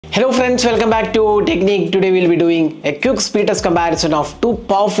Hello friends, welcome back to Technique. Today we'll be doing a quick speed test comparison of two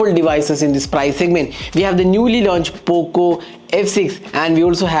powerful devices in this price segment. We have the newly launched Poco F6 and we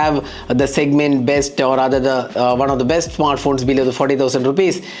also have the segment best, or rather the one of the best smartphones below the 40,000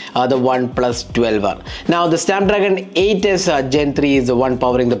 rupees, the OnePlus 12R. Now the Snapdragon 8s Gen 3 is the one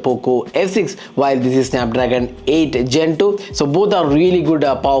powering the Poco F6, while this is Snapdragon 8 Gen 2. So both are really good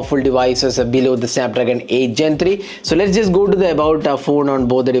powerful devices below the Snapdragon 8 Gen 3. So let's just go to the about phone on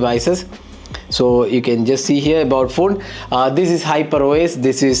both the devices. So you can just see here about phone. This is HyperOS,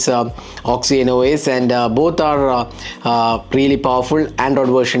 this is OxygenOS, and both are really powerful. Android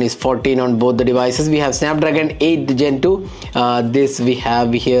version is 14 on both the devices. We have Snapdragon 8 Gen 2. This we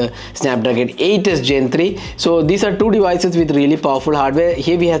have here Snapdragon 8s Gen 3. So these are two devices with really powerful hardware.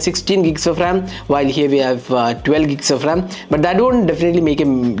 Here we have 16 gigs of RAM, while here we have 12 gigs of RAM. But that won't definitely make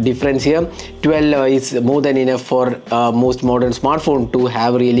a difference here. 12 is more than enough for most modern smartphone to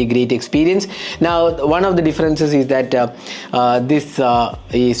have really great experience. Now one of the differences is that this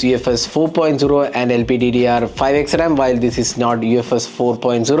is UFS 4.0 and LPDDR5X RAM, while this is not UFS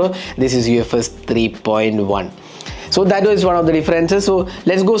 4.0, this is UFS 3.1. So that was one of the differences. So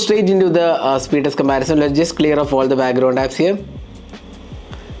let's go straight into the speed test comparison. Let's just clear off all the background apps here.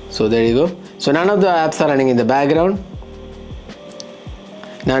 So there you go. So none of the apps are running in the background.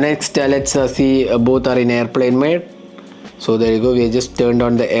 Now next let's see both are in airplane mode. So there you go, we just turned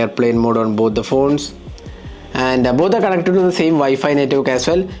on the airplane mode on both the phones, and both are connected to the same Wi-Fi network as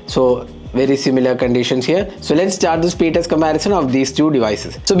well. So very similar conditions here. So let's start the speed test comparison of these two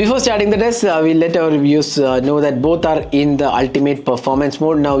devices. So before starting the test, we'll let our viewers know that both are in the ultimate performance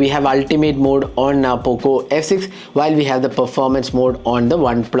mode. Now we have ultimate mode on Poco F6, while we have the performance mode on the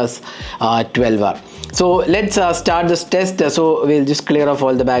OnePlus 12R. So let's start this test. So we'll just clear off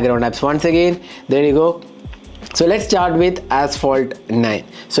all the background apps once again. There you go. So let's start with Asphalt 9.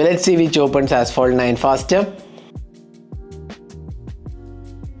 So let's see which opens Asphalt 9 faster.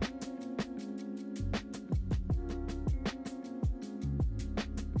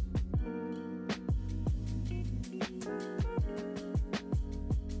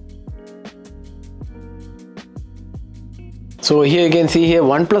 So here you can see here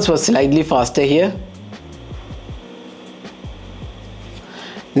OnePlus was slightly faster here.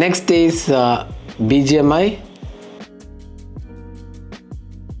 Next is BGMI.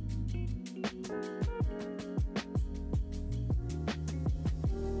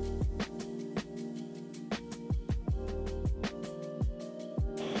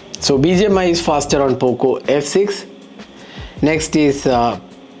 So BGMI is faster on Poco F6. Next is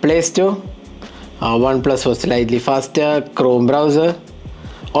Play Store. OnePlus was slightly faster. Chrome browser,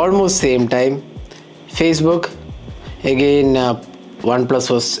 almost same time. Facebook, again OnePlus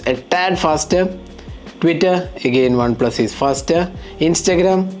was a tad faster. Twitter, again OnePlus is faster.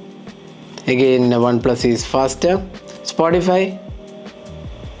 Instagram, again OnePlus is faster. Spotify,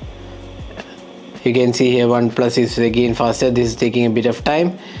 you can see here OnePlus is again faster. This is taking a bit of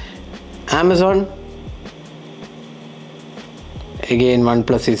time. Amazon, again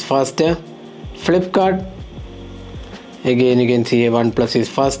OnePlus is faster. Flipkart, again you can see here OnePlus is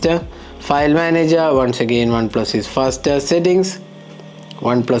faster. File Manager, once again OnePlus is faster. Settings,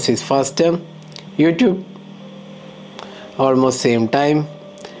 OnePlus is faster. YouTube, almost same time.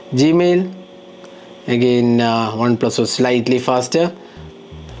 Gmail, again OnePlus was slightly faster.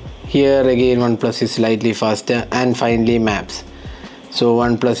 Here again OnePlus is slightly faster. And finally Maps. So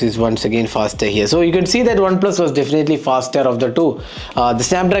OnePlus is once again faster here. So you can see that OnePlus was definitely faster of the two. The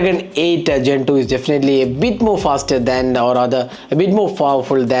Snapdragon 8 Gen 2 is definitely a bit more faster than, or rather a bit more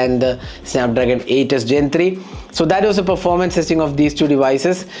powerful than the Snapdragon 8s Gen 3. So that was the performance testing of these two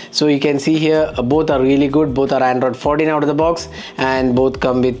devices. So you can see here both are really good. Both are Android 14 out of the box, and both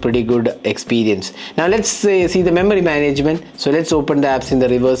come with pretty good experience. Now let's see the memory management. So let's open the apps in the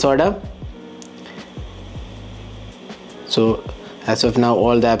reverse order. So as of now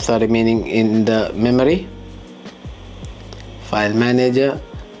all the apps are remaining in the memory. File Manager,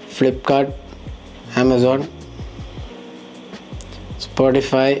 Flipkart, Amazon,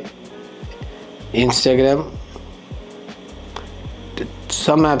 Spotify, Instagram.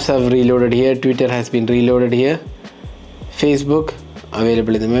 Some apps have reloaded here. Twitter has been reloaded here. Facebook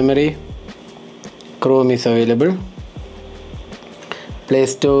available in the memory. Chrome is available. Play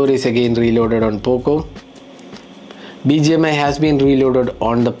Store is again reloaded on Poco. BGMI has been reloaded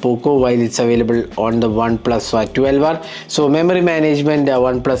on the Poco, while it's available on the OnePlus 12R. So memory management,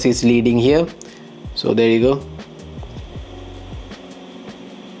 OnePlus is leading here. So there you go.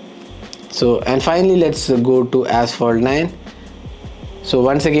 So, and finally let's go to Asphalt 9. So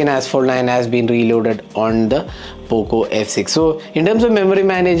once again Asphalt 9 has been reloaded on the Poco F6. So in terms of memory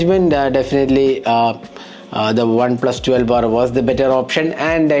management, definitely the OnePlus 12R was the better option,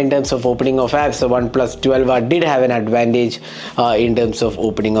 and in terms of opening of apps, the OnePlus 12R did have an advantage in terms of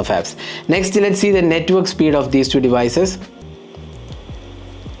opening of apps. Next, let's see the network speed of these two devices.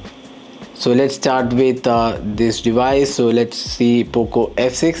 So let's start with this device. So let's see Poco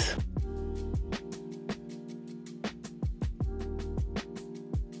F6.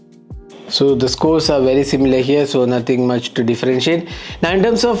 So the scores are very similar here, so nothing much to differentiate. Now in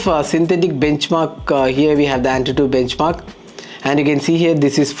terms of synthetic benchmark, here we have the AnTuTu benchmark, and you can see here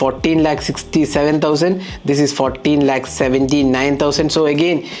this is 14,67,000, this is 14,79,000. so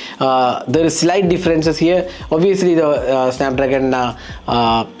again there is slight differences here. Obviously the Snapdragon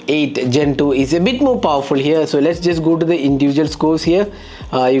 8 Gen 2 is a bit more powerful here. So let's just go to the individual scores here.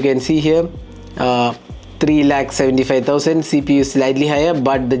 You can see here 3,75,000, CPU is slightly higher,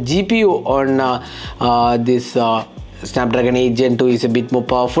 but the GPU on this Snapdragon 8 Gen 2 is a bit more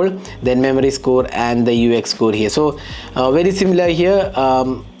powerful than memory score and the UX score here. So very similar here,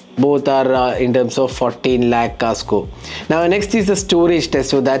 both are in terms of 14 lakh score. Now next is the storage test.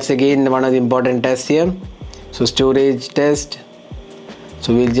 So that's again one of the important tests here. So storage test,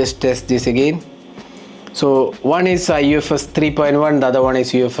 so we'll just test this again. So one is UFS 3.1, the other one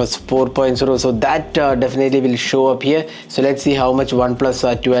is UFS 4.0. so that definitely will show up here. So let's see how much OnePlus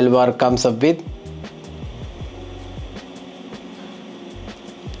 12R comes up with.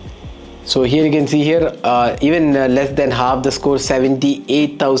 So here you can see here even less than half the score,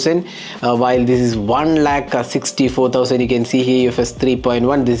 78,000, while this is 1,64,000. you can see here UFS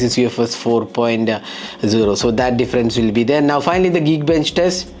 3.1, this is UFS 4.0. so that difference will be there. Now finally the Geekbench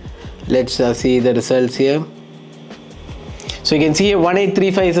test. Let's see the results here. So you can see here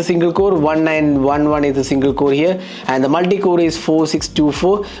 1835 is a single core, 1911 is a single core here, and the multi-core is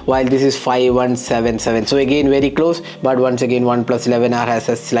 4624, while this is 5177. So again very close, but once again OnePlus 11R has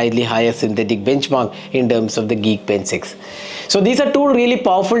a slightly higher synthetic benchmark in terms of the Geekbench 6. So these are two really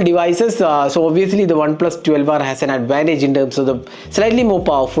powerful devices. So obviously the OnePlus 12R has an advantage in terms of the slightly more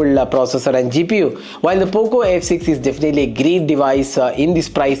powerful processor and GPU, while the Poco F6 is definitely a great device in this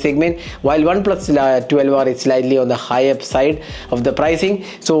price segment, while OnePlus 12R is slightly on the higher side of the pricing.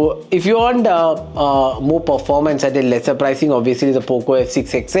 So if you want more performance at a lesser pricing, obviously the Poco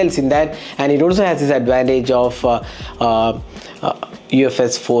F6 excels in that, and it also has this advantage of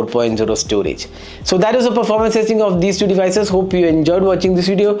UFS 4.0 storage. So that is the performance testing of these two devices. Hope you enjoyed watching this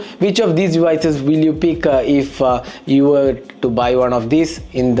video. Which of these devices will you pick if you were to buy one of these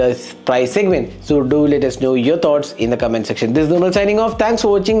in this price segment? So do let us know your thoughts in the comment section. This is Nirmal signing off. Thanks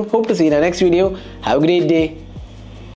for watching. Hope to see you in the next video. Have a great day.